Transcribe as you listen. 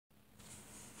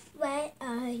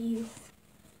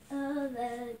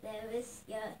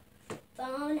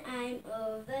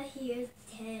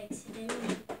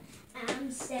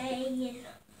saying,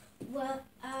 what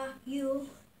are you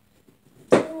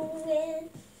doing?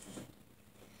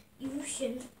 You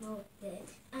should know that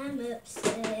I'm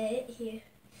upset here.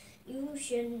 You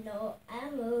should know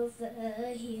I'm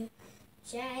over here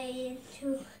trying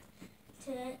to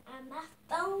turn on my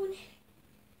phone.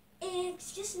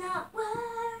 It's just not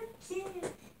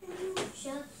working. You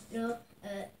should know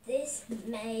this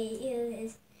mail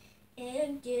is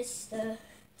just the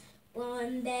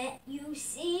one that you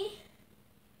see.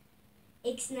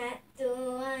 It's not the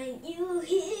one you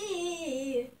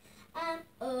hear. I'm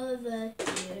over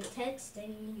here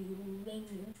texting you and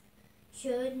you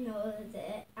should know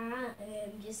that I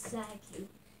am just like you.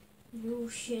 You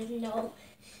should know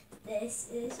this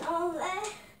is all that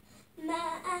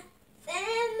my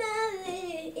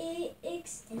family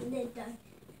extended on.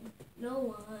 No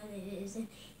one is in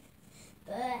here,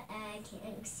 but I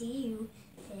can't see you.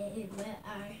 Hey, where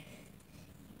are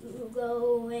you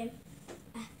going?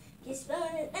 I just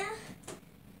wanna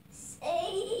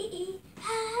say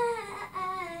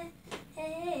hi.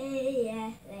 Hey,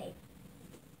 I like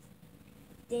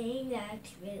think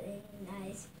that's really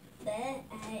nice, but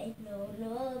I know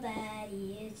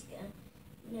nobody is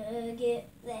gonna get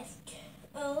left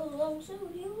alone, so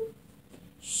you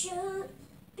should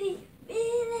be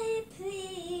really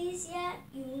pleased. Yeah,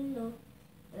 you know,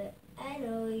 but I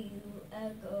know you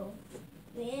ago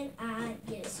when I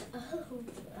just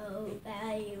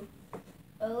about you.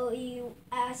 Oh, you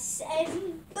are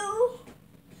saying boo,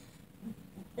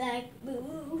 like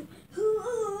boo,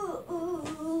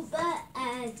 but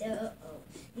I don't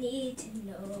need to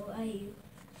know why you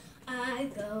are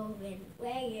going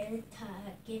where you're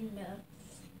talking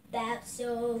about.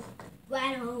 So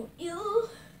why don't you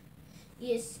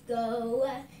just go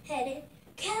ahead and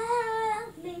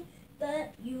call me?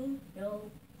 But you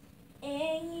know,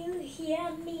 and you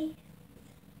hear me.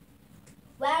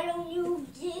 Why don't you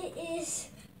just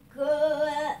go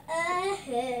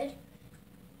ahead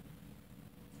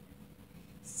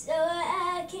so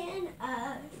I can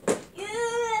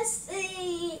you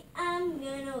see I'm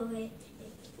gonna wait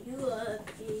if you are,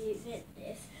 even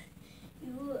if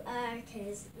you are,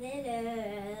 'cause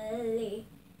literally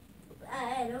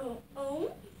I don't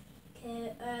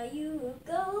care where you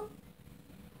go.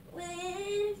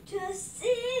 When to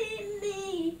see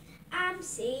me, I'm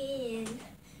seeing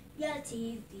your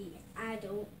TV. I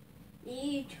don't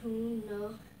need to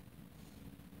know.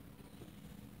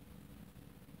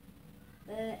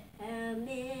 But how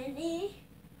many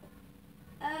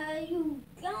are you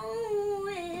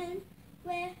going?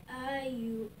 Where are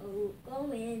you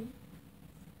going?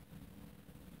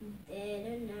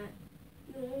 Better not,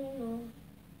 you know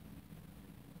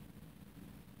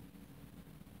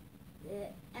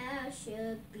that I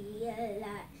should be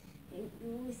alive. And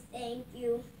you think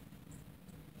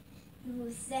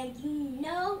you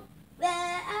know,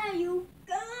 where are you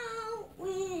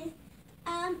going?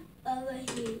 I'm over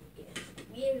here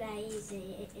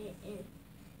realizing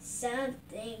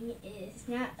something is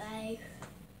not right.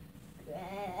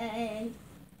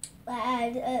 Why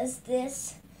does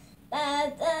this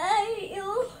bother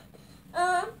you?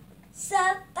 So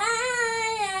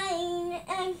fine,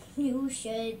 and you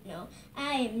should know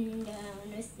I am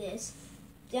done with this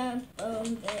dump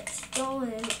that's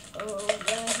going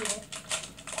over here.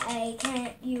 Why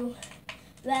can't you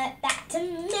write back to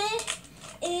me?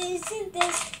 Isn't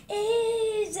this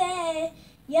easy?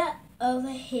 You're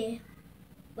over here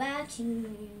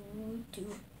watching you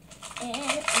do,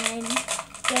 and I'm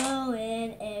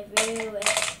going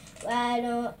everywhere. Why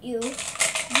don't you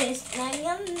just run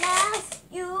your mouth?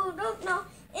 You don't know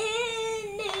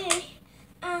any.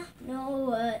 I know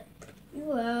what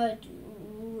you are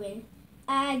doing.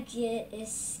 I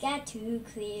just got to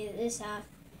clear this off.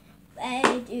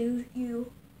 Why do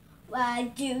you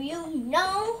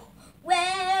know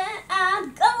where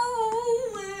I'm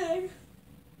going?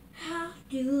 How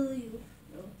do you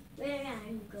know where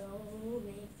I'm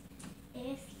going?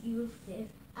 If you live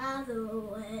all the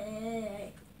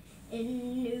way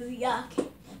in New York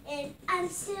and I'm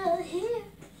still here,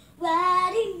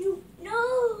 why do you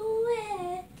know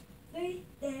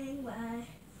everything? Why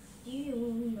do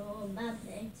you know my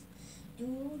plans?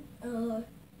 Do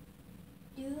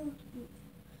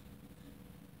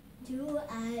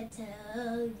I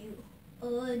tell you,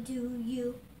 or do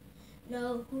you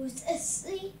know who's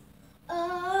asleep?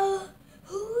 Oh,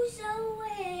 who's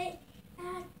awake?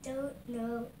 I don't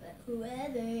know, but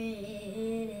whoever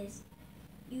it is,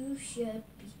 you should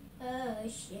be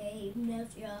ashamed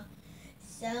of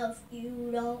yourself.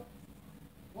 You don't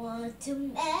want to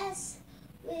mess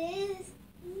with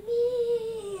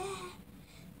me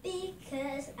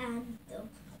because I'm the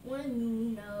one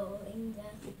you know, and the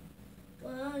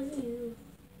one on you.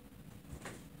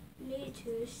 Need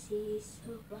to see,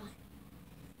 so why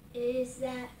is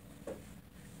that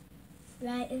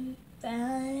right in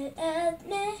front of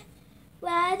me?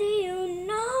 Why do you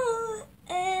know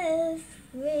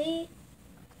everything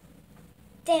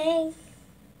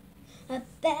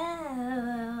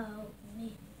about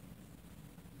me?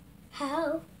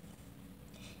 How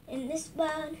in this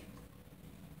world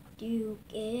do you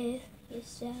give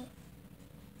yourself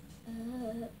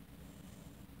up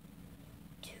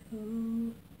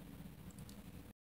to